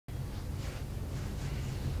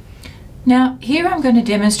Now here I'm going to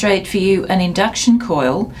demonstrate for you an induction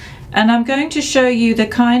coil, and I'm going to show you the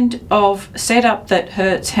kind of setup that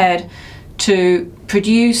Hertz had to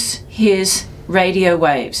produce his radio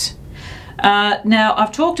waves. Now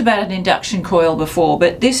I've talked about an induction coil before,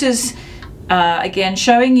 but this is again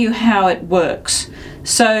showing you how it works.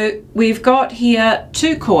 So we've got here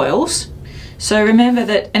two coils. So remember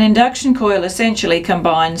that an induction coil essentially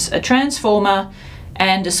combines a transformer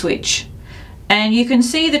and a switch. And you can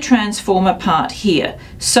see the transformer part here.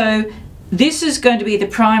 So this is going to be the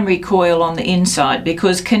primary coil on the inside,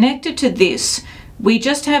 because connected to this we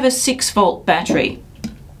just have a 6-volt battery.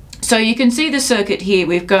 So you can see the circuit here.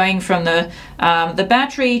 We're going from the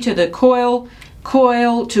battery to the coil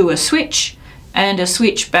to a switch, and a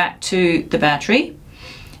switch back to the battery.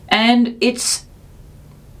 And it's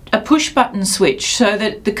a push button switch, so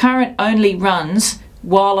that the current only runs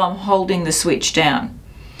while I'm holding the switch down.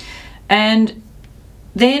 And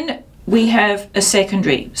then we have a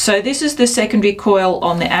secondary. So this is the secondary coil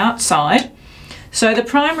on the outside. So the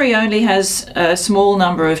primary only has a small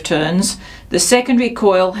number of turns. The secondary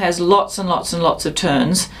coil has lots and lots and lots of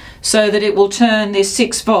turns, so that it will turn this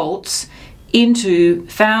 6 volts into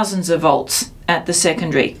thousands of volts at the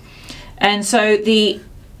secondary. And so the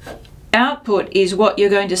output is what you're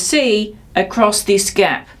going to see across this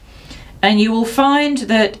gap. And you will find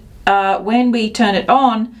that when we turn it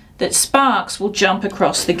on, that sparks will jump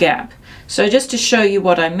across the gap. So just to show you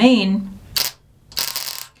what I mean,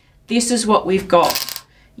 this is what we've got.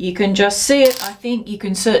 You can just see it. I think you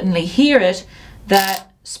can certainly hear it,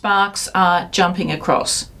 that sparks are jumping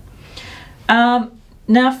across.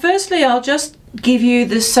 Now firstly, I'll just give you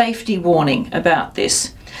the safety warning about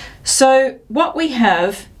this. So what we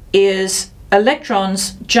have is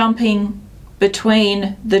electrons jumping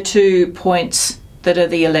between the 2 points that are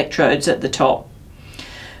the electrodes at the top.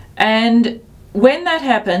 And when that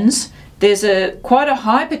happens, there's quite a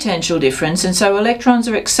high potential difference, and so electrons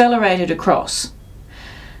are accelerated across.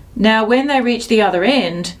 Now when they reach the other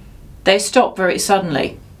end, they stop very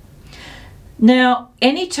suddenly. Now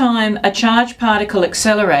anytime a charged particle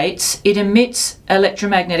accelerates, it emits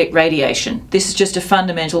electromagnetic radiation. This is just a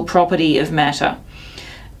fundamental property of matter.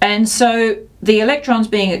 And so the electrons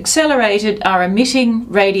being accelerated are emitting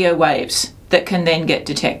radio waves that can then get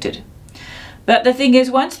detected. But the thing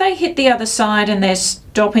is, once they hit the other side and they're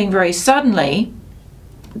stopping very suddenly,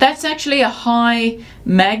 that's actually a high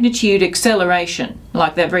magnitude acceleration,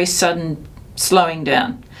 like that very sudden slowing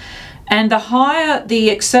down. And the higher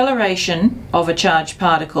the acceleration of a charged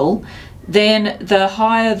particle, then the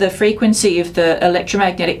higher the frequency of the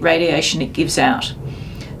electromagnetic radiation it gives out.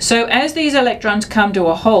 So as these electrons come to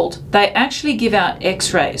a halt, they actually give out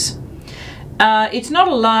X-rays. It's not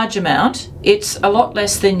a large amount. It's a lot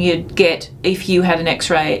less than you'd get if you had an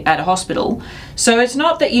X-ray at a hospital. So it's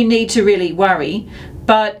not that you need to really worry,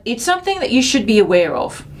 but it's something that you should be aware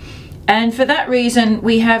of. And for that reason,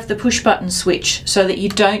 we have the push button switch, so that you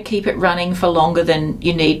don't keep it running for longer than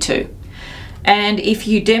you need to. And if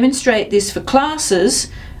you demonstrate this for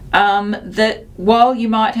classes, that while you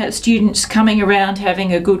might have students coming around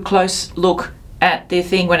having a good close look at their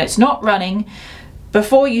thing when it's not running,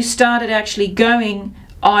 before you started actually going,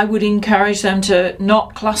 I would encourage them to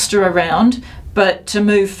not cluster around, but to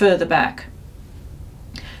move further back.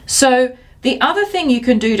 So the other thing you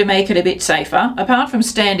can do to make it a bit safer, apart from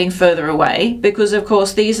standing further away, because of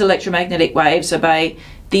course these electromagnetic waves obey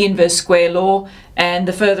the inverse square law, and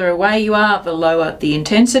the further away you are, the lower the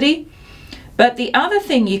intensity. But the other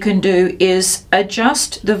thing you can do is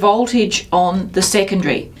adjust the voltage on the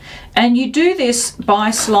secondary. And you do this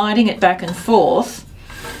by sliding it back and forth,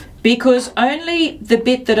 because only the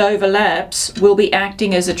bit that overlaps will be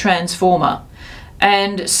acting as a transformer.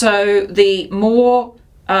 And so the more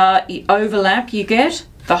overlap you get,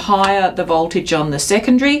 the higher the voltage on the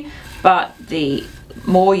secondary, but the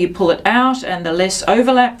more you pull it out and the less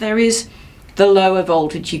overlap there is, the lower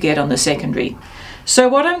voltage you get on the secondary. So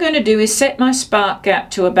what I'm going to do is set my spark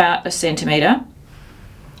gap to about 1 centimetre,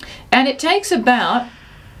 and it takes about,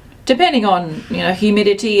 depending on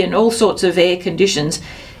humidity and all sorts of air conditions,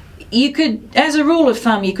 you could, as a rule of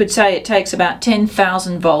thumb, you could say it takes about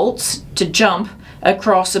 10,000 volts to jump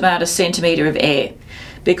across about 1 centimetre of air,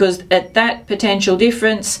 because at that potential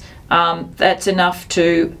difference, that's enough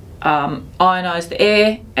to ionise the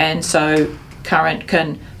air, and so current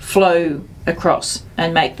can flow across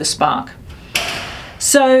and make the spark.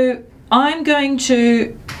 So I'm going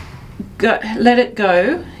to let it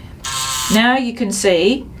go. Now you can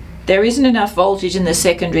see there isn't enough voltage in the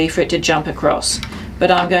secondary for it to jump across, but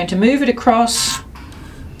I'm going to move it across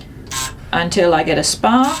until I get a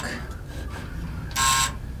spark.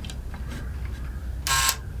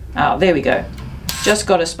 Oh, there we go. Just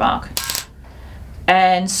got a spark.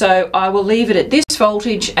 And so I will leave it at this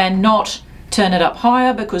voltage and not turn it up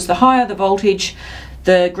higher, because the higher the voltage,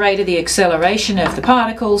 the greater the acceleration of the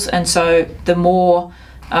particles, and so the more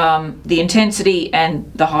the intensity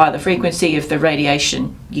and the higher the frequency of the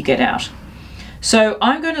radiation you get out. So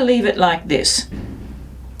I'm going to leave it like this.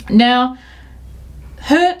 Now,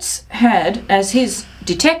 Hertz had as his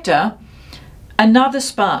detector another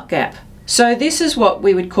spark gap. So this is what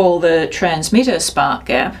we would call the transmitter spark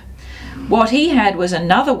gap. What he had was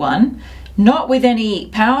another one, not with any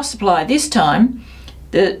power supply this time.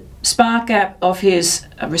 The spark gap of his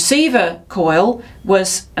receiver coil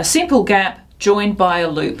was a simple gap joined by a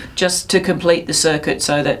loop, just to complete the circuit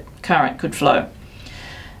so that current could flow.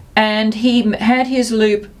 And he had his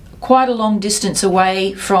loop quite a long distance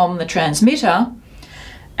away from the transmitter,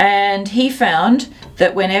 and he found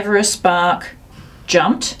that whenever a spark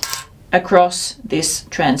jumped across this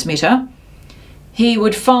transmitter, he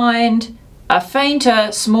would find a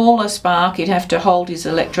fainter, smaller spark. He'd have to hold his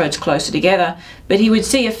electrodes closer together, but he would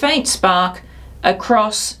see a faint spark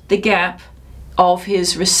across the gap of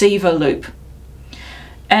his receiver loop.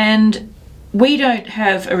 And we don't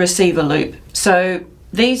have a receiver loop, so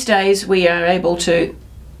these days we are able to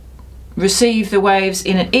receive the waves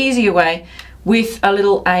in an easier way with a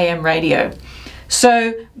little AM radio.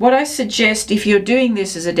 So what I suggest, if you're doing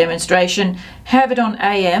this as a demonstration, have it on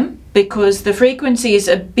AM, because the frequency is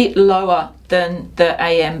a bit lower than the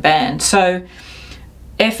AM band. So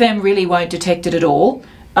FM really won't detect it at all.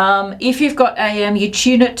 If you've got AM, you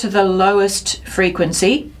tune it to the lowest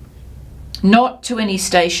frequency, not to any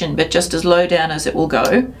station, but just as low down as it will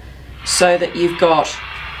go, so that you've got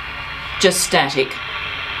just static.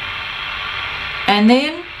 And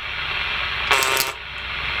then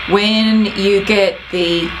when you get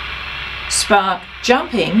the spark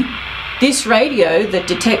jumping, this radio that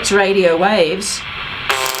detects radio waves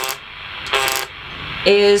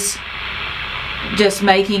is just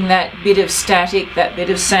making that bit of static, that bit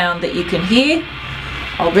of sound that you can hear.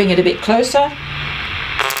 I'll bring it a bit closer.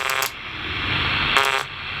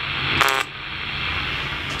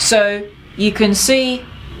 So you can see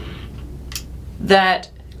that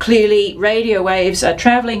clearly radio waves are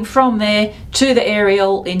traveling from there to the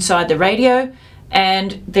aerial inside the radio,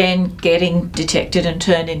 and then getting detected and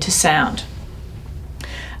turned into sound.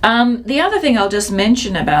 The other thing I'll just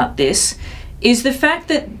mention about this is the fact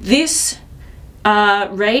that this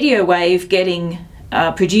radio wave getting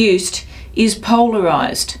produced is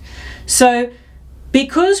polarized. So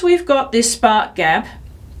because we've got this spark gap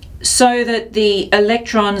so that the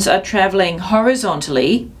electrons are traveling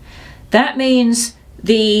horizontally, that means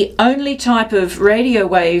the only type of radio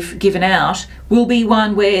wave given out will be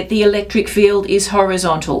one where the electric field is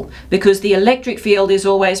horizontal, because the electric field is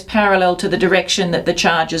always parallel to the direction that the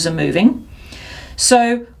charges are moving.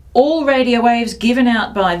 So all radio waves given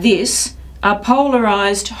out by this are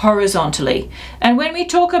polarized horizontally. And when we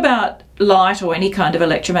talk about light or any kind of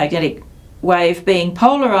electromagnetic wave being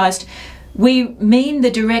polarized, we mean the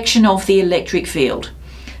direction of the electric field.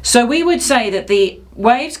 So we would say that the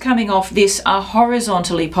waves coming off this are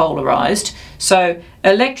horizontally polarized. So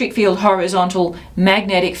electric field horizontal,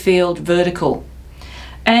 magnetic field vertical.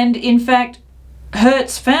 And in fact,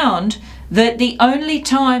 Hertz found that the only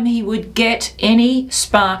time he would get any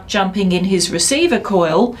spark jumping in his receiver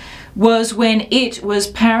coil was when it was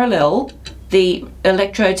parallel. The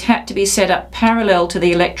electrodes had to be set up parallel to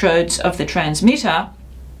the electrodes of the transmitter,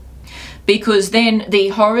 because then the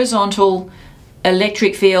horizontal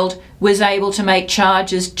electric field was able to make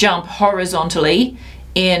charges jump horizontally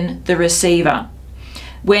in the receiver.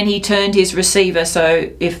 When he turned his receiver,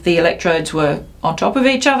 so if the electrodes were on top of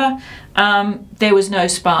each other, there was no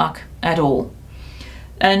spark at all.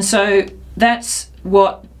 And so that's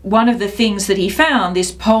one of the things that he found,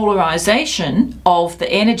 this polarization of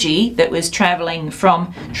the energy that was traveling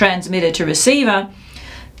from transmitter to receiver.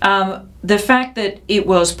 The fact that it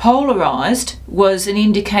was polarized was an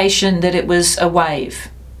indication that it was a wave.